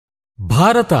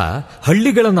ಭಾರತ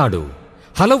ಹಳ್ಳಿಗಳ ನಾಡು,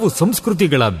 ಹಲವು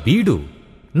ಸಂಸ್ಕೃತಿಗಳ ಬೀಡು.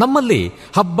 ನಮ್ಮಲ್ಲಿ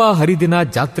ಹಬ್ಬ ಹರಿದಿನ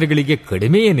ಜಾತ್ರೆಗಳಿಗೆ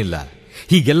ಕಡಿಮೆ ಏನಿಲ್ಲ.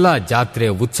 ಹೀಗೆಲ್ಲ ಜಾತ್ರೆ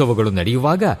ಉತ್ಸವಗಳು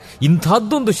ನಡೆಯುವಾಗ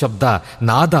ಇಂಥದ್ದೊಂದು ಶಬ್ದ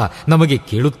ನಾದ ನಮಗೆ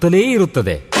ಕೇಳುತ್ತಲೇ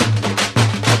ಇರುತ್ತದೆ.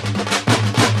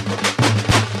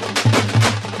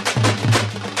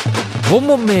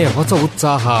 ಒಮ್ಮೊಮ್ಮೆ ಹೊಸ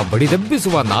ಉತ್ಸಾಹ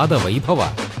ಬಡಿದೆಬ್ಬಿಸುವ ನಾದ ವೈಭವ.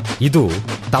 ಇದು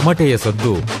ತಮಟೆಯ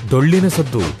ಸದ್ದು, ಡೊಳ್ಳಿನ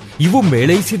ಸದ್ದು. ಇವು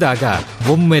ಮೇಳೈಸಿದಾಗ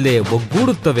ಒಮ್ಮೆಲೆ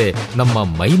ಒಗ್ಗೂಡುತ್ತವೆ ನಮ್ಮ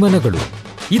ಮೈಮನಗಳು.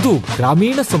 ಇದು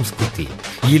ಗ್ರಾಮೀಣ ಸಂಸ್ಕೃತಿ.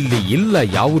 ಇಲ್ಲಿ ಇಲ್ಲ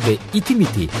ಯಾವುದೇ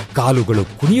ಇತಿಮಿತಿ. ಕಾಲುಗಳು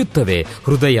ಕುಣಿಯುತ್ತವೆ,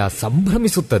 ಹೃದಯ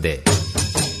ಸಂಭ್ರಮಿಸುತ್ತದೆ.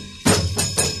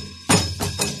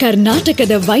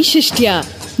 ಕರ್ನಾಟಕದ ವೈಶಿಷ್ಟ್ಯ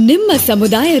ನಿಮ್ಮ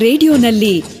ಸಮುದಾಯ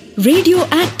ರೇಡಿಯೋನಲ್ಲಿ. Radio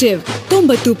active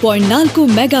 90.4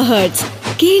 megahertz.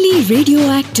 ಕೇಳಿ ರೇಡಿಯೋ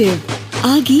ಆಕ್ಟಿವ್,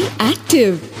 ಆಗಿ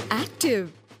ಆಕ್ಟಿವ್ ಆಕ್ಟಿವ್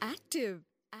ಆಕ್ಟಿವ್.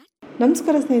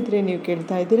 ನಮಸ್ಕಾರ ಸ್ನೇಹಿತರೆ, ನೀವು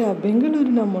ಕೇಳ್ತಾ ಇದ್ದೀರಾ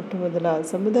ಬೆಂಗಳೂರಿನ ಮೊಟ್ಟ ಮೊದಲ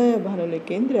ಸಮುದಾಯ ಬಾನುಲಿ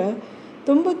ಕೇಂದ್ರ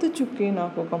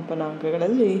 90.4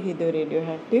 ಕಂಪನಾಂಕಗಳಲ್ಲಿ. ಇದು ರೇಡಿಯೋ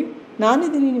ಆಕ್ಟಿವ್.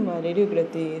 ನಾನಿದ್ದೀನಿ ನಿಮ್ಮ ರೇಡಿಯೋ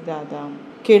ಗೆಳತಿ ರಾಧಾ.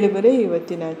 ಕೇಳುವರೆ,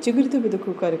 ಇವತ್ತಿನ ಚಿಗುರಿದ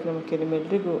ಬದುಕು ಕಾರ್ಯಕ್ರಮಕ್ಕೆ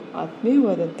ನಿಮ್ಮೆಲ್ಲರಿಗೂ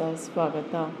ಆತ್ಮೀಯವಾದಂಥ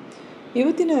ಸ್ವಾಗತ.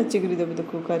 ಇವತ್ತಿನ ಚಿಗುರಿದ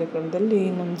ಬದುಕು ಕಾರ್ಯಕ್ರಮದಲ್ಲಿ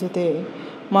ನಮ್ಮ ಜೊತೆ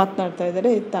ಮಾತನಾಡ್ತಾ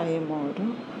ಇದ್ದಾರೆ ತಾಯಮ್ಮ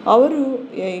ಅವರು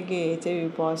ಹೇಗೆ HIV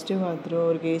ಪಾಸಿಟಿವ್ ಆದರು,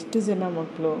 ಅವ್ರಿಗೆ ಎಷ್ಟು ಜನ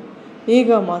ಮಕ್ಕಳು, ಈಗ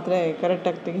ಮಾತ್ರ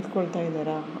ಕರೆಕ್ಟಾಗಿ ತೆಗೆದುಕೊಳ್ತಾ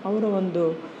ಇದ್ದಾರಾ, ಅವರ ಒಂದು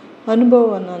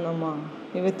ಅನುಭವವನ್ನು ನಮ್ಮ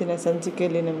ಇವತ್ತಿನ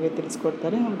ಸಂಚಿಕೆಯಲ್ಲಿ ನಮಗೆ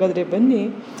ತಿಳಿಸ್ಕೊಡ್ತಾರೆ. ಹಾಗಾದರೆ ಬನ್ನಿ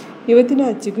ಇವತ್ತಿನ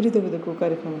ಚಿಗುರಿದ ಬದುಕು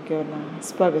ಕಾರ್ಯಕ್ರಮಕ್ಕೆ ಅವ್ರನ್ನ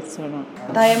ಸ್ವಾಗತಿಸೋಣ.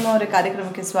 ತಾಯಮ್ಮ ಅವರ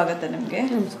ಕಾರ್ಯಕ್ರಮಕ್ಕೆ ಸ್ವಾಗತ. ನಿಮಗೆ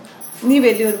ನೀವು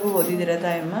ಎಲ್ಲಿವರೆಗೂ ಓದಿದ್ದೀರಾ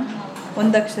ತಾಯಮ್ಮ?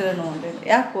 ಒಂದಕ್ಷರನೂ ಓದಿಲ್ಲ.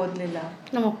 ಯಾಕೆ ಓದಲಿಲ್ಲ?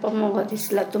 ನಮ್ಮ ಅಪ್ಪ ಅಮ್ಮ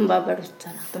ಓದಿಸಿಲ್ಲ, ತುಂಬ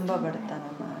ಬಡಿಸ್ತಾನ. ತುಂಬ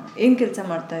ಬಡತಾನಮ್ಮ. ಏನು ಕೆಲಸ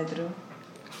ಮಾಡ್ತಾಯಿದ್ರು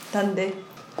ತಂದೆ?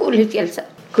 ಕೂಲಿ ಕೆಲಸ.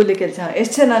 ಕೂಲಿ ಕೆಲಸ.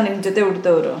 ಎಷ್ಟು ಜನ ನಿಮ್ಮ ಜೊತೆ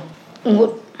ಹುಡ್ತವ್ರು?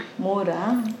 ಮೂರಾ?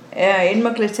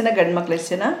 ಹೆಣ್ಮಕ್ಳು ಎಷ್ಟು ಜನ, ಗಂಡು ಮಕ್ಳು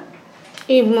ಎಷ್ಟು ಜನ?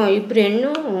 ಇಬ್ಬರು ಹೆಣ್ಣು,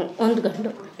 ಒಂದು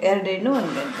ಗಂಡು. 2 ಹೆಣ್ಣು 1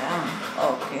 ಗಂಡ.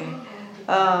 ಓಕೆ.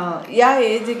 ಯಾವ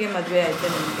ಏಜಿಗೆ ಮದುವೆ ಆಯಿತು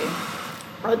ನಿಮಗೆ?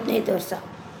 15 ವರ್ಷ.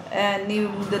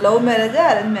 ನಿಮ್ಮದು ಲವ್ ಮ್ಯಾರೇಜಾ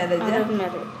ಅರೇಂಜ್ ಮ್ಯಾರೇಜಾ?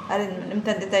 ಮ್ಯಾರೇಜ್. ಅರೇಂಜ್. ನಿಮ್ಮ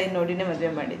ತಂದೆ ತಾಯಿ ನೋಡಿನೇ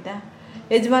ಮದುವೆ ಮಾಡಿದ್ದ?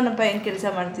 ಯಜಮಾನಪ್ಪ ಏನು ಕೆಲಸ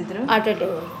ಮಾಡ್ತಿದ್ರು? Auto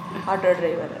driver. Auto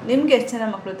driver. ನಿಮ್ಗೆ ಎಷ್ಟು ಜನ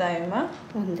ಮಕ್ಕಳು ತಾಯಮ್ಮ?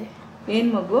 ಒಂದೇ. ಏನು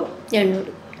ಮಗು?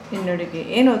 ಹೆಣ್ಣುಡುಗಿ.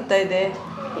 ಏನು ಓದ್ತಾ ಇದೆ?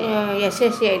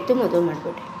 SSC ಆಯಿತು, ಮದುವೆ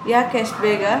ಮಾಡಿಬಿಟ್ಟು. ಯಾಕೆ ಅಷ್ಟು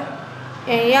ಬೇಗ?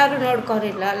 ಯಾರು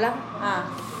ನೋಡ್ಕೋರಿಲ್ಲ ಅಲ್ಲ. ಹಾಂ.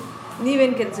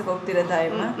 ನೀವೇನು ಕೆಲ್ಸಕ್ಕೆ ಹೋಗ್ತೀರಾ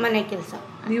ತಾಯಮ್ಮ? ಮನೆ ಕೆಲಸ.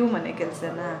 ನೀವು ಮನೆ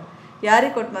ಕೆಲಸನಾ?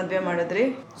 ಯಾರಿಗೆ ಕೊಟ್ಟು ಮದುವೆ ಮಾಡಿದ್ರಿ?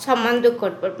 ಸಂಬಂಧಕ್ಕೆ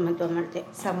ಕೊಟ್ಬಿಟ್ಟು ಮದುವೆ ಮಾಡಿದೆ.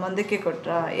 ಸಂಬಂಧಕ್ಕೆ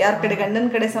ಕೊಟ್ರಾ? ಯಾರ ಕಡೆ? ಗಂಡನ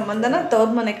ಕಡೆ ಸಂಬಂಧನ, ತವ್ರ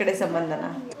ಮನೆ ಕಡೆ ಸಂಬಂಧನ?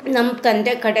 ನಮ್ಮ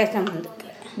ತಂದೆ ಕಡೆ ಸಂಬಂಧಕ್ಕೆ.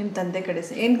 ನಿಮ್ಮ ತಂದೆ ಕಡೆ.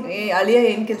 ಏನು ಅಳಿಯ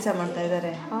ಏನು ಕೆಲಸ ಮಾಡ್ತಾ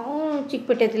ಇದ್ದಾರೆ? ಅವನು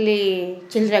ಚಿಕ್ಕಪೇಟೆಯಲ್ಲಿ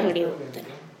ಚಿಲ್ಲರೆ ಅಂಗಡಿ ಹೋಗ್ತಾನೆ.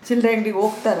 ಚಿಲ್ಲರೆ ಅಂಗಡಿಗೆ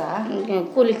ಹೋಗ್ತಾರಾ?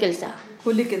 ಕೂಲಿ ಕೆಲಸ.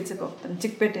 ಕೂಲಿ ಕೆಲ್ಸಕ್ಕೆ ಹೋಗ್ತಾನೆ.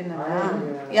 ಚಿಕ್ಕಪೇಟೆನ?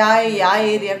 ಯಾವ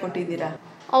ಏರಿಯಾ ಕೊಟ್ಟಿದ್ದೀರಾ?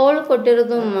 ಅವಳು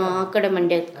ಕೊಟ್ಟಿರೋದು ಆ ಕಡೆ,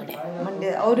 ಮಂಡ್ಯದ ಕಡೆ. ಮಂಡ್ಯ.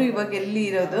 ಅವರು ಇವಾಗ ಎಲ್ಲಿ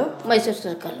ಇರೋದು? ಮೈಸೂರು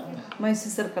ಸರ್ಕಲ್.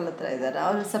 ಮೈಸೂರು ಸರ್ಕಲ್ ಹತ್ರ ಇದ್ದಾರೆ.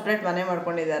 ಅವರು ಸಪ್ರೇಟ್ ಮನೆ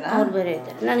ಮಾಡ್ಕೊಂಡಿದ್ದಾರಾ? ಅವ್ರು ಬೇರೆ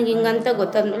ಇದ್ದಾರೆ. ನನಗೆ ಹಿಂಗಂತ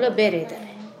ಗೊತ್ತಾದ್ಮೇಲೆ ಬೇರೆ ಇದ್ದಾರೆ.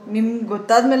 ನಿಮ್ಗೆ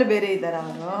ಗೊತ್ತಾದ್ಮೇಲೆ ಬೇರೆ ಇದ್ದಾರಾ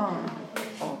ಅವರು?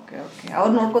 Okay okay.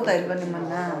 ಅವ್ರು ನೋಡ್ಕೋತಾ ಇಲ್ವಾ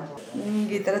ನಿಮ್ಮನ್ನ?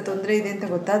 ನಿಮ್ಗೆ ಈ ಥರ ತೊಂದರೆ ಇದೆ ಅಂತ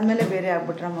ಗೊತ್ತಾದ್ಮೇಲೆ ಬೇರೆ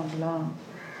ಆಗ್ಬಿಟ್ರ ಮಗಳು?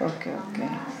 Okay okay.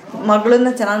 ಮಗಳನ್ನ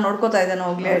ಚೆನ್ನಾಗಿ ನೋಡ್ಕೋತಾ ಇದ್ದಾನ?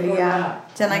 ಹೋಗ್ಲಿ ಅಳಿಯ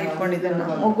ಚೆನ್ನಾಗಿ ಇಟ್ಕೊಂಡಿದ್ದಾನ?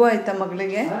 ಮಗು ಆಯ್ತಾ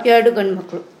ಮಗಳಿಗೆ? 2 ಗಂಡು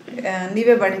ಮಕ್ಕಳು.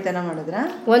 ನೀವೇ ಬಾಡಿತನ ಮಾಡಿದ್ರ?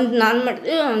 ಒಂದು ನಾನು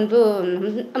ಮಾಡಿದೆ, ಒಂದು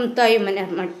ನಮ್ಮ ತಾಯಿ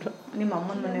ಮನೆಯವ್ರು ಮಾಡಿದ್ರು. ನಿಮ್ಮ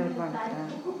ಅಮ್ಮನ ಮನೆಯವ್ರು ಮಾಡಿದ್ರ?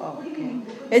 ಓಕೆ.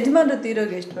 ಯಜಮಾನ್ರು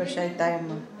ತೀರೋಗಿ ಎಷ್ಟು ವರ್ಷ ಆಯ್ತಾ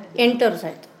ಅಮ್ಮ? 8 ವರ್ಷ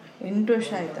ಆಯಿತು. 8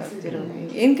 ವರ್ಷ ಆಯ್ತಾ ತೀರೋಗಿ?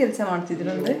 ಏನು ಕೆಲಸ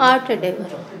ಮಾಡ್ತಿದ್ರು ಅಂದರೆ? Auto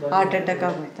driver. ಹಾರ್ಟ್ ಅಟ್ಯಾಕ್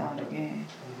ಆಗೋಯ್ತಾ ಅವ್ರಿಗೆ?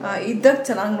 ಇದ್ದಾಗ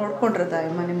ಚೆನ್ನಾಗಿ ನೋಡ್ಕೊಂಡ್ರ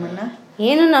ತಾಯಮ್ಮ ನಿಮ್ಮನ್ನ?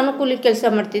 ಏನು, ನಾನು ಕೂಲಿ ಕೆಲಸ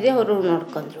ಮಾಡ್ತಿದ್ದೆ, ಅವರು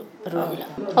ನೋಡ್ಕೊಂಡ್ರು, ಪರವಾಗಿಲ್ಲ.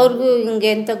 ಅವ್ರಿಗೂ ಹಿಂಗೆ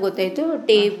ಅಂತ ಗೊತ್ತಾಯಿತು.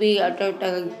 TB ಆಟೋ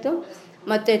ಅಟ್ಯಾಕ್ ಆಗಿತ್ತು,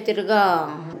 ಮತ್ತು ತಿರ್ಗಾ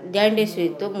ಜಾಂಡೀಸ್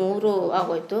ಇತ್ತು, 3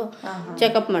 ಆಗೋಯ್ತು.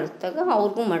 ಚೆಕಪ್ ಮಾಡಿಸಿದಾಗ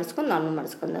ಅವ್ರಿಗೂ ಮಾಡಿಸ್ಕೊಂಡು ನಾನು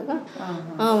ಮಾಡಿಸ್ಕೊಂಡಾಗ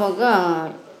ಆವಾಗ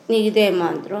ಇದೆ ಅಮ್ಮ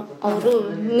ಅಂದರು. ಅವರು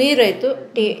ಮೀರಾಯಿತು.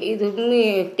 ಇದು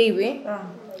TB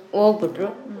ಹೋಗ್ಬಿಟ್ರು.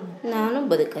 ನಾನು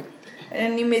ಬದುಕಿದ್ದೆ.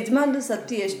 ನಿಮ್ಮ ಯಜಮಾನ್ರು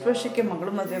ಸತ್ತಿ ಎಷ್ಟು ವರ್ಷಕ್ಕೆ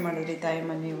ಮಗಳು ಮದುವೆ ಮಾಡಿದ್ರಿ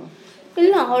ತಾಯಮ್ಮ ನೀವು?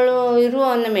 ಇಲ್ಲ, ಅವಳು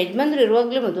ನಮ್ಮ ಯಜಮಾನ್ರು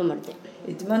ಇರುವಾಗಲೇ ಮದುವೆ ಮಾಡಿದೆ.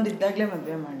 ಯಜಮಾನ್ರು ಇದ್ದಾಗಲೇ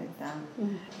ಮದುವೆ ಮಾಡಿದ್ದ?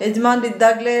 ಯಜಮಾನ್ರು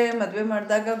ಇದ್ದಾಗಲೇ ಮದುವೆ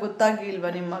ಮಾಡಿದಾಗ ಗೊತ್ತಾಗಿಲ್ವಾ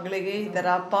ನಿಮ್ಮ ಮಗಳಿಗೆ ಈ ಥರ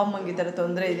ಅಪ್ಪ ಅಮ್ಮಂಗೆ ಈ ಥರ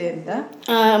ತೊಂದರೆ ಇದೆ ಅಂತ?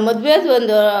 ಮದುವೆ ಅದು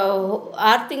ಒಂದು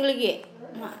 6 ತಿಂಗಳಿಗೆ.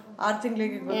 6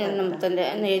 ತಿಂಗಳಿಗೆ ನಮ್ಮ ತಂದೆ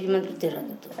ಯಜಮಾನ್ರು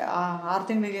ತೀರೋದು. 6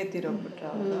 ತಿಂಗಳಿಗೆ ತೀರೋಗ್ಬಿಟ್ರ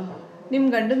ಅವರು? ನಿಮ್ಮ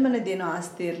ಗಂಡನ ಮನೆದೇನೋ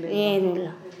ಆಸ್ತಿ ಇರಲಿಲ್ಲ? ಏನಿಲ್ಲ,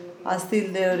 ಆಸ್ತಿ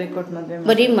ಇಲ್ಲದೆ ಅವ್ರಿಗೆ ಕೊಟ್ಟು ಮದುವೆ?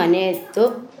 ಬರೀ ಮನೆ ಇತ್ತು.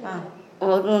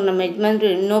 ಅವರು ನಮ್ಮ ಯಜಮಾನ್ರು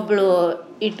ಇನ್ನೊಬ್ಳು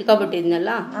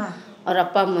ಇಟ್ಕೊಬಿಟ್ಟಿದ್ನಲ್ಲ, ಅವ್ರ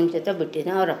ಅಪ್ಪ ಅಮ್ಮನ ಜೊತೆ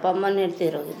ಬಿಟ್ಟಿದ್ದೆ. ಅವ್ರ ಅಪ್ಪ ಅಮ್ಮನ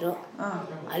ಹೇಳ್ತಿರೋಗಿದ್ರು.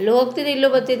 ಅಲ್ಲಿ ಹೋಗ್ತಿದ್ದೆ, ಇಲ್ಲೂ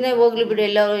ಬರ್ತಿದ್ದೆ. ಹೋಗ್ಲಿ ಬಿಡಿ,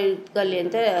 ಎಲ್ಲ ಇಟ್ಕೊಳ್ಳಿ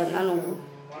ಅಂತ ನಾನು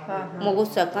ಮಗು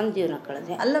ಸಾಕೊಂಡು ಜೀವನ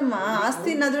ಕಳೆದೆ. ಅಲ್ಲಮ್ಮ, ಆಸ್ತಿ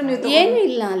ಏನಾದರೂ ನೀವು? ಏನೂ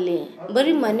ಇಲ್ಲ ಅಲ್ಲಿ,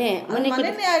 ಬರೀ ಮನೆನೇ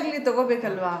ಆಗಲಿ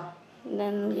ತಗೋಬೇಕಲ್ವಾ?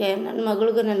 ನನಗೆ ನನ್ನ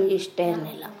ಮಗಳಿಗೂ ನನಗೆ ಇಷ್ಟ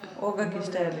ಏನಿಲ್ಲ. ಹೋಗಕ್ಕೆ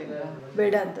ಇಷ್ಟ ಇರಲಿಲ್ಲ,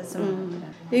 ಬೇಡ ಅಂತ ಸುಮ್ಮನೆ.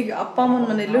 ಈಗ ಅಪ್ಪ ಅಮ್ಮನ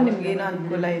ಮನೆಯಲ್ಲೂ ನಿಮ್ಗೇನೋ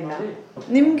ಅನುಕೂಲ ಇಲ್ಲ.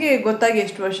 ನಿಮ್ಗೆ ಗೊತ್ತಾಗಿ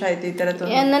ಎಷ್ಟು ವರ್ಷ ಆಯ್ತು ಈ ತರ?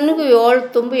 ನನಗೂ 7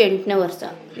 ತುಂಬಿ 8ನೇ ವರ್ಷ.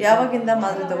 ಯಾವಾಗಿಂದ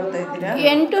ಮಾತ್ರೆ ತಗೋತಾ ಇದ್ದೀರಾ?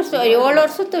 8 ವರ್ಷ 7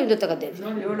 ವರ್ಷ ಇದು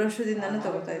ತಗೋತಿದ್ವಿ. 7 ವರ್ಷದಿಂದಾನು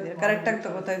ತಗೋತಾ ಇದ್ದೀರಾ? ಕರೆಕ್ಟಾಗಿ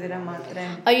ತಗೋತಾ ಇದ್ದೀರಾ ಮಾತ್ರೆ?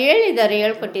 ಹೇಳಿದ್ದಾರೆ,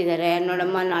 ಹೇಳ್ಕೊಟ್ಟಿದ್ದಾರೆ.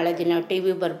 ನೋಡಮ್ಮ, ನಾಳೆ ದಿನ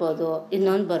TV ಬರ್ಬೋದು,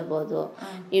 ಇನ್ನೊಂದು ಬರ್ಬೋದು,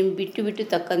 ನೀನು ಬಿಟ್ಟು ಬಿಟ್ಟು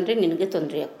ತಕ್ಕಂದ್ರೆ ನಿನಗೆ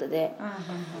ತೊಂದರೆ ಆಗ್ತದೆ,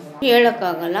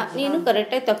 ಹೇಳೋಕ್ಕಾಗಲ್ಲ, ನೀನು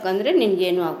ಕರೆಕ್ಟಾಗಿ ತಕ್ಕಂದ್ರೆ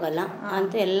ನಿನ್ಗೇನು ಆಗಲ್ಲ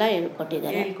ಅಂತ ಎಲ್ಲ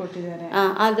ಹೇಳ್ಕೊಟ್ಟಿದ್ದಾರೆ.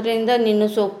 ಆದ್ದರಿಂದ ನೀನು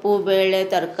ಸೊಪ್ಪು, ಬೇಳೆ,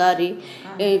 ತರಕಾರಿ,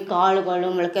 ಕಾಳುಗಳು,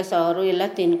 ಮೊಳಕೆ ಸಾರು ಎಲ್ಲ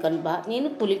ತಿನ್ಕೊಂಡು ಬಾ, ನೀನು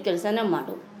ಕೂಲಿ ಕೆಲಸನೇ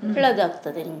ಮಾಡು,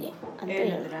 ಹೇಳೋದಾಗ್ತದೆ ನಿಮಗೆ ಅಂತ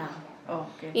ಹೇಳಿದ್ರ.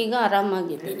 ಈಗ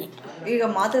ಆರಾಮಾಗಿದ್ದೀನಿ. ಈಗ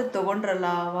ಮಾತ್ರೆ ತಗೊಂಡ್ರಲ್ಲ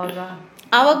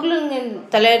ಆವಾಗಲೂ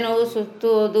ತಲೆನೋವು, ಸುತ್ತು,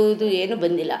 ಅದು ಇದು ಏನು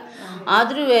ಬಂದಿಲ್ಲ.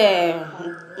 ಆದ್ರೂ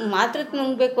ಮಾತ್ರೆ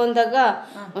ನುಂಗ್ಬೇಕು ಅಂದಾಗ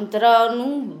ಒಂಥರ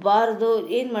ನುಂಗಬಾರ್ದು,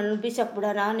 ಏನು ಮಣ್ಣು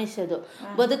ಬೀಸಾಕ್ಬಿಡೋಣ ಅನ್ನಿಸೋದು.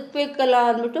 ಬದುಕಬೇಕಲ್ಲ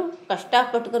ಅಂದ್ಬಿಟ್ಟು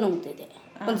ಕಷ್ಟಪಟ್ಕೊಂಡು ನುಂಗ್ತಿದ್ದೆ.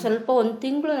 ಒಂದು ಸ್ವಲ್ಪ 1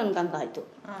 ತಿಂಗಳು ನನಗೆ ಹಂಗಾಯ್ತು.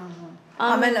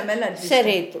 ಆಮೇಲೆ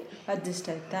ಸರಿ ಆಯಿತು, ಅಡ್ಜಸ್ಟ್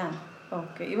ಆಯ್ತಾ?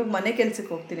 ಓಕೆ. ಇವಾಗ ಮನೆ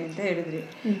ಕೆಲಸಕ್ಕೆ ಹೋಗ್ತೀನಿ ಅಂತ ಹೇಳಿದ್ರಿ.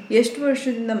 ಎಷ್ಟು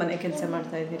ವರ್ಷದಿಂದ ಮನೆ ಕೆಲಸ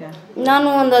ಮಾಡ್ತಾ ಇದ್ದೀರಾ? ನಾನು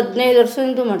ಒಂದು 15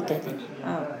 ವರ್ಷದಿಂದ ಮಾಡ್ತಾ ಇದ್ದೀನಿ.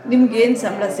 ನಿಮ್ಗೆ ಏನು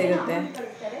ಸಂಬಳ ಸಿಗುತ್ತೆ?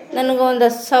 ನನಗೆ ಒಂದು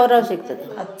 10,000 ಸಿಗ್ತದೆ.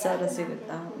 10,000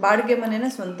 ಸಿಗುತ್ತಾ? ಬಾಡಿಗೆ ಮನೆನಾ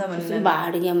ಸ್ವಂತ ಮನೆ?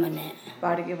 ಬಾಡಿಗೆ ಮನೆ.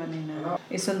 ಬಾಡಿಗೆ ಮನೆನಾ?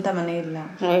 ಈ ಸ್ವಂತ ಮನೆ ಇಲ್ಲ?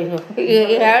 ಅಯ್ಯೋ,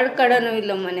 2 ಕಡೆನೂ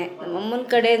ಇಲ್ಲ ಮನೆ. ನಮ್ಮ ಅಮ್ಮನ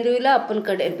ಕಡೆಯಿಂದ ಇಲ್ಲ, ಅಪ್ಪನ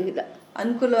ಕಡೆಯಿಂದ ಇಲ್ಲ.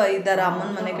 ಅನುಕೂಲ ಇದ್ದಾರಾ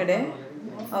ಅಮ್ಮನ ಮನೆ ಕಡೆ?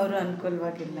 ಅವರು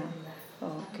ಅನುಕೂಲವಾಗಿಲ್ಲ.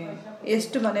 ಓಕೆ.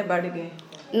 ಎಷ್ಟು ಮನೆ ಬಾಡಿಗೆ?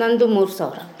 ನಂದು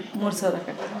 3,000. 3,000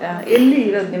 ಕಟ್ಟಿದ್ರಾ? ಎಲ್ಲಿ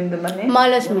ಇರೋದು ನಿಮ್ಮದು ಮನೆ?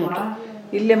 ಮಹಾಲಕ್ಷ್ಮಿ.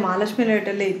 ಇಲ್ಲೇ ಮಹಾಲಕ್ಷ್ಮಿ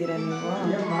ಲೇಟಲ್ಲೇ ಇದ್ದೀರಾ ನೀವು?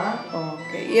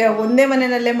 ಓಕೆ. ಒಂದೇ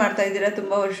ಮನೆಯಲ್ಲೇ ಮಾಡ್ತಾ ಇದ್ದೀರಾ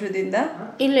ತುಂಬ ವರ್ಷದಿಂದ?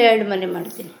 ಇಲ್ಲ, 2 ಮನೆ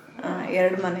ಮಾಡ್ತೀನಿ.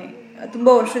 2 ಮನೆ ತುಂಬ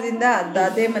ವರ್ಷದಿಂದ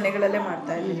ಅದೇ ಮನೆಗಳಲ್ಲೇ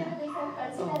ಮಾಡ್ತಾ ಇದ್ದೀರಾ?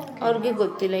 ಅವ್ರಿಗೆ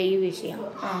ಗೊತ್ತಿಲ್ಲ ಈ ವಿಷಯ.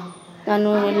 ನಾನು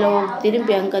ಎಲ್ಲ ಹೋಗ್ತೀನಿ,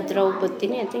 ಬ್ಯಾಂಕ್ ಹತ್ರ ಹೋಗಿ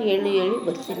ಬರ್ತೀನಿ ಅಂತ ಹೇಳಿ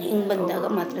ಬರ್ತೀನಿ. ಹಿಂಗೆ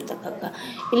ಬಂದಾಗ ಮಾತ್ರೆ ತಗೋಕ್ಕ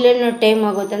ಇಲ್ಲೇನೋ ಟೈಮ್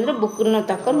ಆಗೋತ್ತಂದರೆ ಬುಕ್ಕನ್ನ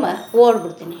ತಗೊಂಡು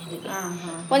ಓಡ್ಬಿಡ್ತೀನಿ.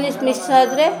 ಒಂದು ದಿವ್ಸ ಮಿಸ್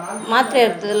ಆದರೆ ಮಾತ್ರೆ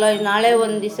ಇರ್ತದಲ್ಲ, ನಾಳೆ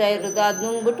ಒಂದು ದಿವಸ ಇರೋದು, ಅದು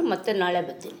ನುಂಗ್ಬಿಟ್ಟು ಮತ್ತೆ ನಾಳೆ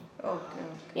ಬರ್ತೀನಿ.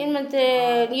 ಏನು ಮತ್ತೆ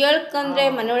ಹೇಳ್ಕಂದ್ರೆ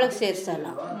ಮನೆಯೊಳಗೆ ಸೇರಿಸಲ್ಲ.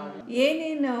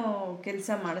 ಏನೇನು ಕೆಲಸ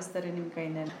ಮಾಡಿಸ್ತಾರೆ ನಿಮ್ಮ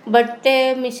ಕೈನಲ್ಲಿ? ಬಟ್ಟೆ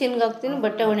ಮಿಷಿನ್ಗೆ ಹಾಕ್ತೀನಿ,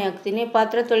 ಬಟ್ಟೆ ಒಣೆ ಹಾಕ್ತೀನಿ,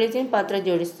 ಪಾತ್ರೆ ತೊಳಿತೀನಿ, ಪಾತ್ರೆ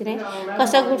ಜೋಡಿಸ್ತೀನಿ,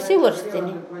 ಕಸ ಗುಡಿಸಿ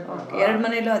ಒರೆಸ್ತೀನಿ. 2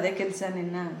 ಮನೆಯಲ್ಲೂ ಅದೇ ಕೆಲಸ?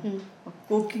 ನಿನ್ನ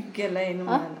ಕುಕ್ಕಿಂಗೆಲ್ಲ ಏನು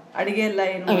ಮಾಡಲ್ಲ? ಅಡುಗೆ ಎಲ್ಲ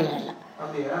ಏನು ಇಲ್ಲ,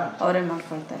 ಅವರೇ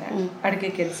ಮಾಡ್ಕೊಳ್ತಾರೆ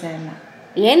ಅಡುಗೆ ಕೆಲಸ ಎಲ್ಲ?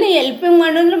 ಏನು ಹೆಲ್ಪಿಂಗ್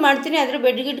ಮಾಡಿದ್ರೆ ಮಾಡ್ತೀನಿ, ಆದರೆ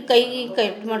ಬೆಡ್ಗಿಟ್ಟು ಕೈ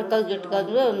ಕಟ್ ಮಾಡ್ಕೊಂಡು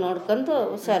ಗಿಟ್ಕೊಂಡು ನೋಡ್ಕೊಂಡು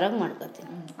ಹುಷಾರಾಗಿ ಮಾಡ್ಕೊತೀನಿ.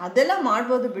 ಅದೆಲ್ಲ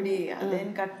ಮಾಡ್ಬೋದು ಬಿಡಿ,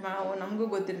 ಅದೇನು ನಮಗೂ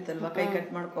ಗೊತ್ತಿರುತ್ತಲ್ವ, ಕೈ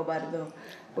ಕಟ್ ಮಾಡ್ಕೋಬಾರ್ದು,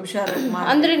 ಹುಷಾರಾಗಿ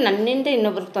ಅಂದರೆ ನನ್ನಿಂದ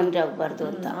ಇನ್ನೊಬ್ರಿಗೆ ತೊಂದರೆ ಆಗಬಾರ್ದು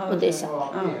ಅಂತ ಉದ್ದೇಶ.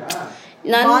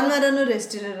 ಭಾನುವಾರನೂ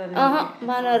ರೆಸ್ಟ್ ಇರಲ್ಲ?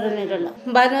 ಭಾನುವಾರನೂ ಇರಲ್ಲ.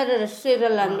 ಭಾನುವಾರ ರೆಸ್ಟ್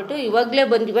ಇರಲ್ಲ ಅಂದ್ಬಿಟ್ಟು ಇವಾಗಲೇ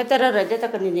ಬಂದು ಇವತ್ತರ ರಜೆ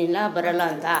ತಗೊಂಡಿದ್ದೀನಿಲ್ಲ, ಬರಲ್ಲ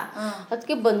ಅಂತ,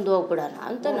 ಅದಕ್ಕೆ ಬಂದು ಹೋಗ್ಬಿಡೋಣ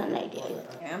ಅಂತ ನನ್ನ ಐಡಿಯಾ.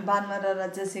 ಇವತ್ತು ಭಾನುವಾರ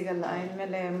ರಜೆ ಸಿಗಲ್ಲ,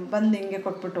 ಇನ್ಮೇಲೆ ಬಂದು ಹಿಂಗೆ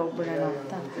ಕೊಟ್ಬಿಟ್ಟು ಹೋಗ್ಬಿಡೋಣ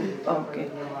ಅಂತ. ಓಕೆ.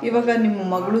 ಇವಾಗ ನಿಮ್ಮ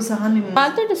ಮಗಳು ಸಹ ನಿಮ್ಮ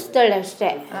ಮಾತಾಡಿಸ್ತಾಳೆ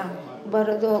ಅಷ್ಟೇ,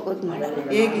 ಬರೋದು ಹೋಗೋದು ಮಾಡಲ್ಲ.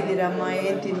 ಹೇಗಿದ್ದೀರಮ್ಮ,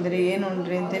 ಏನು ತಿಂದ್ರಿ, ಏನು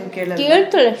ಉಂಡ್ರಿ ಅಂತೇನು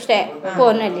ಕೇಳ್ತಾಳೆ ಅಷ್ಟೇ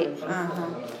ಫೋನಲ್ಲಿ.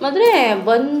 ಮಾತ್ರ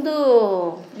ಬಂದು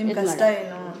ನಿಮ್ಮ ಕಷ್ಟ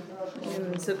ಏನು,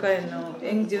 ನಿಮ್ಮ ಸುಖ ಏನು,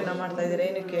 ಹೆಂಗೆ ಜೀವನ ಮಾಡ್ತಾ ಇದ್ದೀರಾ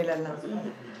ಏನು ಕೇಳಲ್ಲ.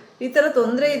 ಈ ಥರ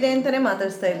ತೊಂದರೆ ಇದೆ ಅಂತಲೇ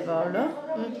ಮಾತಾಡಿಸ್ತಾ ಇಲ್ವಾ ಅವಳು?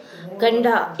 ಗಂಡ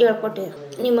ಹೇಳ್ಕೊಟ್ಟಿರು,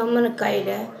 ನಿಮ್ಮಮ್ಮನ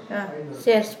ಕಾಯಿಲೆ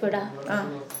ಸೇರಿಸ್ಬೇಡ,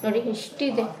 ನೋಡಿ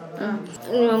ಎಷ್ಟಿದೆ,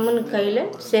 ನಿಮ್ಮಮ್ಮನ ಕಾಯಿಲೆ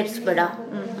ಸೇರಿಸ್ಬೇಡ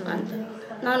ಅಂತ.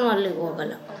 ನಾನು ಅಲ್ಲಿಗೆ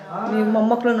ಹೋಗಲ್ಲ. ನೀವು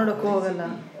ಮೊಮ್ಮಕ್ಕಳು ನೋಡೋಕ್ಕೂ ಹೋಗಲ್ಲ,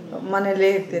 ಮನೇಲೇ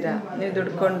ಇರ್ತೀರಾ? ನೀವು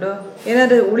ದುಡ್ಕೊಂಡು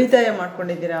ಏನಾದ್ರು ಉಳಿತಾಯ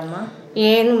ಮಾಡ್ಕೊಂಡಿದ್ದೀರಾ ಅಮ್ಮ?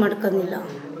 ಏನು ಮಾಡ್ಕೊಂಡಿಲ್ಲ.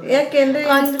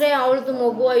 ಯಾಕೆಂದ್ರೆ ಅವಳದು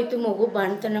ಮಗು ಆಯ್ತು, ಮಗು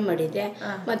ಬಾಣ್ತನ ಮಾಡಿದೆ,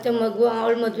 ಮತ್ತೆ ಮಗು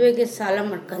ಅವಳ ಮದುವೆಗೆ ಸಾಲ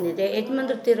ಮಾಡ್ಕೊಂಡಿದ್ದೆ,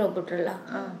 ಯಜಮಾನ್ರು ತೀರೋಗ್ಬಿಟ್ರಲ್ಲ,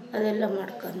 ಅದೆಲ್ಲ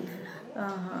ಮಾಡ್ಕೊಂಡಿಲ್ಲ.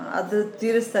 ಅದು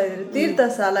ತೀರಿಸ್ತಾ ಇದ್ರಿ? ತೀರ್ಥ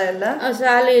ಸಾಲ ಎಲ್ಲ?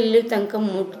 ಸಾಲ ಇಲ್ಲಿ ತನಕ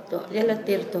ಮುಟ್ಟಿತು, ಎಲ್ಲ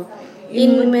ತೀರ್ತು.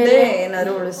 ಇನ್ಮೇಲೆ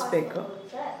ಏನಾದ್ರು ಉಳಿಸ್ಬೇಕು,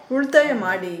 ಉಳಿತಾಯ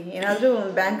ಮಾಡಿ. ಏನಾದರೂ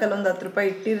ಬ್ಯಾಂಕಲ್ಲಿ ಒಂದು 10 ರೂಪಾಯಿ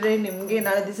ಇಟ್ಟಿದ್ರೆ ನಿಮಗೆ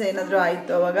ನಾಳೆ ದಿವಸ ಏನಾದರೂ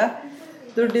ಆಯಿತು, ಅವಾಗ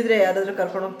ದುಡ್ಡಿದ್ರೆ ಯಾರಾದರೂ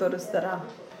ಕರ್ಕೊಂಡೋಗಿ ತೋರಿಸ್ತಾರಾ?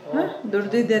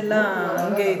 ದುಡ್ದಿದ್ದೆಲ್ಲ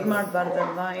ಹಂಗೆ ಇದು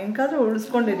ಮಾಡಬಾರ್ದಲ್ವಾ? ಹೆಂಗಾದ್ರೂ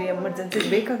ಉಳಿಸ್ಕೊಂಡಿರಿ, ಎಮರ್ಜೆನ್ಸಿ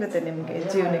ಬೇಕಾಗುತ್ತೆ ನಿಮಗೆ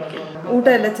ಜೀವನಕ್ಕೆ. ಊಟ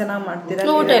ಎಲ್ಲ ಚೆನ್ನಾಗಿ ಮಾಡ್ತೀರಾ?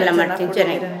 ಊಟ ಎಲ್ಲ ಮಾಡ್ತೀನಿ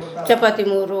ಚೆನ್ನಾಗಿ. ಚಪಾತಿ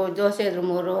 3, ದೋಸೆ ಆದ್ರೆ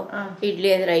 3, ಇಡ್ಲಿ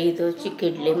ಆದ್ರೆ 5, ಚಿಕ್ಕ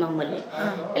ಇಡ್ಲಿ ಮಾಮೂಲಿ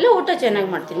ಎಲ್ಲ ಊಟ ಚೆನ್ನಾಗಿ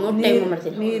ಮಾಡ್ತೀನಿ. 3 ಟೈಮ್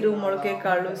ಮಾಡ್ತೀನಿ. ನೀರು, ಮೊಳಕೆ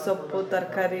ಕಾಳು, ಸೊಪ್ಪು,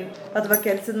 ತರಕಾರಿ ಅಥವಾ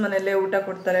ಕೆಲಸದ ಮನೆಯಲ್ಲೇ ಊಟ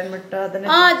ಕೊಡ್ತಾರೆ ಅಂದ್ಬಿಟ್ಟು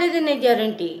ಅದನ್ನ ಅದೇ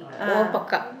ಗ್ಯಾರಂಟಿ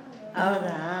ಪಕ್ಕ.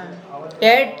 ಹೌದಾ?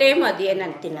 2 ಟೈಮ್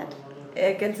ಅದೇನು ತಿನ್ನೋದು.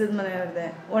 ಕೆಲಸದ ಮನೆಯವ್ರದ್ದೆ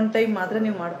 1 ಟೈಮ್ ಮಾತ್ರ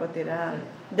ನೀವು ಮಾಡ್ಕೋತೀರಾ?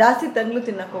 ಜಾಸ್ತಿ ತಂಗ್ಳು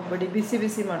ತಿನ್ನಕ್ಕೆ ಹೋಗ್ಬೇಡಿ, ಬಿಸಿ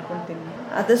ಬಿಸಿ ಮಾಡ್ಕೊಂಡು ತಿನ್ನಿ.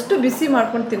 ಆದಷ್ಟು ಬಿಸಿ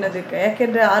ಮಾಡ್ಕೊಂಡು ತಿನ್ನೋದಕ್ಕೆ,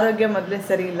 ಯಾಕೆಂದರೆ ಆರೋಗ್ಯ ಮೊದಲೇ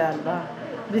ಸರಿ ಇಲ್ಲ ಅಲ್ವಾ?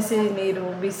 ಬಿಸಿ ನೀರು,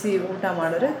 ಬಿಸಿ ಊಟ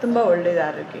ಮಾಡಿದ್ರೆ ತುಂಬ ಒಳ್ಳೇದು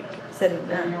ಆರೋಗ್ಯಕ್ಕೆ,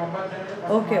 ಸರಿನಾ?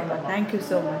 ಓಕೆ ಅಪ್ಪ, ಥ್ಯಾಂಕ್ ಯು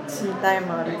ಸೋ ಮಚ್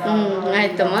ತಾಯಮ್ಮ ಅವ್ರಿಗೆ.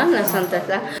 ಆಯ್ತಮ್ಮ, ನಾನು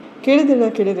ಸಂತೋಷ.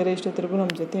 ಕೇಳಿದರೆ ಇಷ್ಟೊತ್ತರೆಗೂ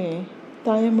ನಮ್ಮ ಜೊತೆ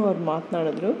ತಾಯಮ್ಮ ಅವ್ರು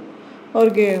ಮಾತನಾಡಿದ್ರು.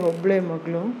 ಅವ್ರಿಗೆ ಒಬ್ಬಳೇ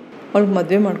ಮಗಳು, ಅವ್ಳಿಗೆ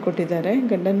ಮದುವೆ ಮಾಡಿಕೊಟ್ಟಿದ್ದಾರೆ,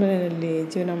 ಗಂಡನ ಮನೆಯಲ್ಲಿ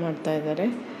ಜೀವನ ಮಾಡ್ತಾ ಇದ್ದಾರೆ.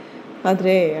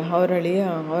 ಆದರೆ ಅವ್ರ ಅಳಿಯ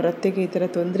ಅವ್ರ ಅತ್ತೆಗೆ ಈ ಥರ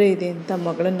ತೊಂದರೆ ಇದೆ ಅಂತ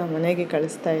ಮಗಳನ್ನು ಮನೆಗೆ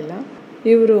ಕಳಿಸ್ತಾ ಇಲ್ಲ.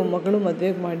 ಇವರು ಮಗಳು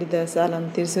ಮದುವೆಗೆ ಮಾಡಿದ ಸಾಲನ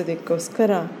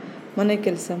ತೀರಿಸೋದಕ್ಕೋಸ್ಕರ ಮನೆ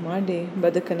ಕೆಲಸ ಮಾಡಿ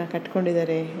ಬದುಕನ್ನು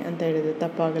ಕಟ್ಕೊಂಡಿದ್ದಾರೆ ಅಂತ ಹೇಳಿದ್ರೆ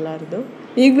ತಪ್ಪಾಗಲಾರದು.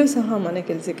 ಈಗಲೂ ಸಹ ಮನೆ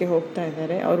ಕೆಲಸಕ್ಕೆ ಹೋಗ್ತಾ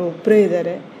ಇದ್ದಾರೆ. ಅವರು ಒಬ್ಬರೇ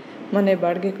ಇದ್ದಾರೆ. ಮನೆ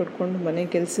ಬಾಡಿಗೆ ಕೊಟ್ಕೊಂಡು ಮನೆ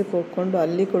ಕೆಲಸಕ್ಕೆ ಹೋಗ್ಕೊಂಡು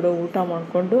ಅಲ್ಲಿ ಕೊಡೋ ಊಟ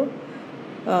ಮಾಡಿಕೊಂಡು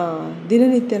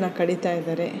ದಿನನಿತ್ಯನ ಕಳೀತಾ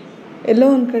ಇದ್ದಾರೆ. ಎಲ್ಲೋ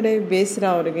ಒಂದು ಕಡೆ ಬೇಸರ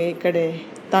ಅವ್ರಿಗೆ. ಈ ಕಡೆ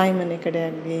ತಾಯಿ ಮನೆ ಕಡೆ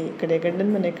ಆಗಲಿ, ಈ ಕಡೆ ಗಂಡನ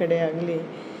ಮನೆ ಕಡೆ ಆಗಲಿ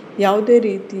ಯಾವುದೇ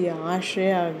ರೀತಿಯ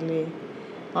ಆಶ್ರಯ ಆಗಲಿ,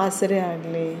 ಆಸರೆ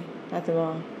ಆಗಲಿ ಅಥವಾ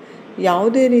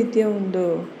ಯಾವುದೇ ರೀತಿಯ ಒಂದು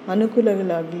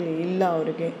ಅನುಕೂಲಗಳಾಗಲಿ ಇಲ್ಲ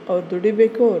ಅವ್ರಿಗೆ. ಅವ್ರು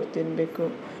ದುಡಿಬೇಕು, ಅವ್ರು ತಿನ್ನಬೇಕು.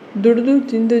 ದುಡಿದು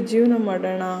ತಿಂದು ಜೀವನ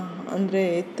ಮಾಡೋಣ ಅಂದರೆ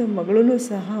ಎತ್ತ ಮಗಳೂ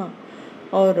ಸಹ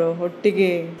ಅವರು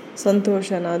ಒಟ್ಟಿಗೆ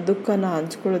ಸಂತೋಷನ ದುಃಖನ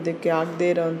ಹಂಚ್ಕೊಳ್ಳೋದಕ್ಕೆ ಆಗದೇ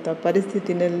ಇರೋವಂಥ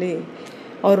ಪರಿಸ್ಥಿತಿನಲ್ಲಿ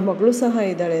ಅವ್ರ ಮಗಳು ಸಹ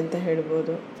ಇದ್ದಾಳೆ ಅಂತ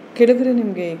ಹೇಳ್ಬೋದು. ಕೆಳಗರೆ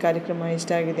ನಿಮಗೆ ಈ ಕಾರ್ಯಕ್ರಮ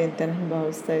ಇಷ್ಟ ಆಗಿದೆ ಅಂತ ನಾನು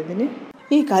ಭಾವಿಸ್ತಾ ಇದ್ದೀನಿ.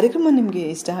 ಈ ಕಾರ್ಯಕ್ರಮ ನಿಮಗೆ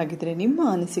ಇಷ್ಟ ಆಗಿದ್ರೆ ನಿಮ್ಮ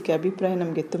ಅನಿಸಿಕೆ ಅಭಿಪ್ರಾಯ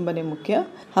ನಮಗೆ ತುಂಬಾ ಮುಖ್ಯ.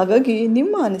 ಹಾಗಾಗಿ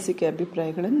ನಿಮ್ಮ ಅನಿಸಿಕೆ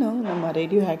ಅಭಿಪ್ರಾಯಗಳನ್ನು ನಮ್ಮ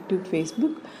ರೇಡಿಯೋ ಆ್ಯಕ್ಟಿವ್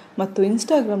ಫೇಸ್ಬುಕ್ ಮತ್ತು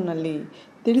ಇನ್ಸ್ಟಾಗ್ರಾಮ್ನಲ್ಲಿ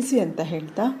ತಿಳಿಸಿ ಅಂತ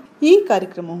ಹೇಳ್ತಾ, ಈ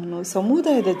ಕಾರ್ಯಕ್ರಮವನ್ನು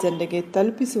ಸಮುದಾಯದ ಜನರಿಗೆ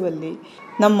ತಲುಪಿಸುವಲ್ಲಿ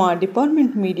ನಮ್ಮ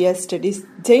department media studies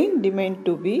Jain ಡಿಮೈನ್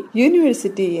to B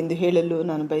university ಎಂದು ಹೇಳಲು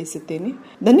ನಾನು ಬಯಸುತ್ತೇನೆ.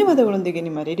 ಧನ್ಯವಾದಗಳೊಂದಿಗೆ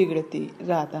ನಿಮ್ಮ ರೇಡಿಯೋ ಗೆಳತಿ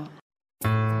ರಾಧಾ.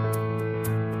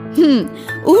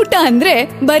 ಊಟ ಅಂದ್ರೆ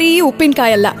ಬರೀ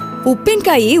ಉಪ್ಪಿನಕಾಯಲ್ಲ,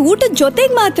 ಉಪ್ಪಿನಕಾಯಿ ಊಟದ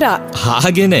ಜೊತೆಗೆ ಮಾತ್ರ.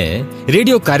 ಹಾಗೇನೆ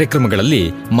ರೇಡಿಯೋ ಕಾರ್ಯಕ್ರಮಗಳಲ್ಲಿ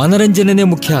ಮನರಂಜನೆ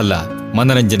ಮುಖ್ಯ ಅಲ್ಲ,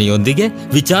 ಮನರಂಜನೆಯೊಂದಿಗೆ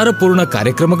ವಿಚಾರಪೂರ್ಣ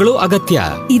ಕಾರ್ಯಕ್ರಮಗಳು ಅಗತ್ಯ.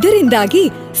 ಇದರಿಂದಾಗಿ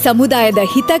ಸಮುದಾಯದ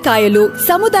ಹಿತ ಕಾಯಲು,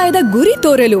 ಸಮುದಾಯದ ಗುರಿ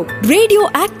ತೋರಲು ರೇಡಿಯೋ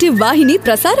ಆಕ್ಟಿವ್ ವಾಹಿನಿ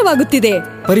ಪ್ರಸಾರವಾಗುತ್ತಿದೆ.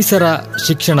 ಪರಿಸರ,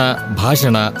 ಶಿಕ್ಷಣ,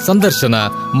 ಭಾಷಣ, ಸಂದರ್ಶನ,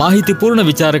 ಮಾಹಿತಿಪೂರ್ಣ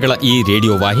ವಿಚಾರಗಳ ಈ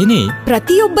ರೇಡಿಯೋ ವಾಹಿನಿ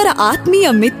ಪ್ರತಿಯೊಬ್ಬರ ಆತ್ಮೀಯ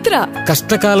ಮಿತ್ರ,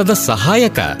 ಕಷ್ಟಕಾಲದ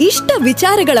ಸಹಾಯಕ, ಇಷ್ಟ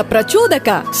ವಿಚಾರಗಳ ಪ್ರಚೋದಕ,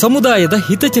 ಸಮುದಾಯದ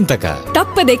ಹಿತಚಿಂತಕ.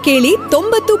 ತಪ್ಪದೆ ಕೇಳಿ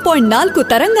 90.4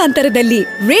 ತರಂಗಾಂತರದಲ್ಲಿ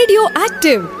ರೇಡಿಯೋ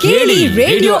ಆಕ್ಟಿವ್. ಕೇಳಿ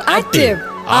ರೇಡಿಯೋ ಆಕ್ಟಿವ್,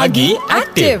 ಆಗಿ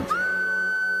ಆಕ್ಟಿವ್.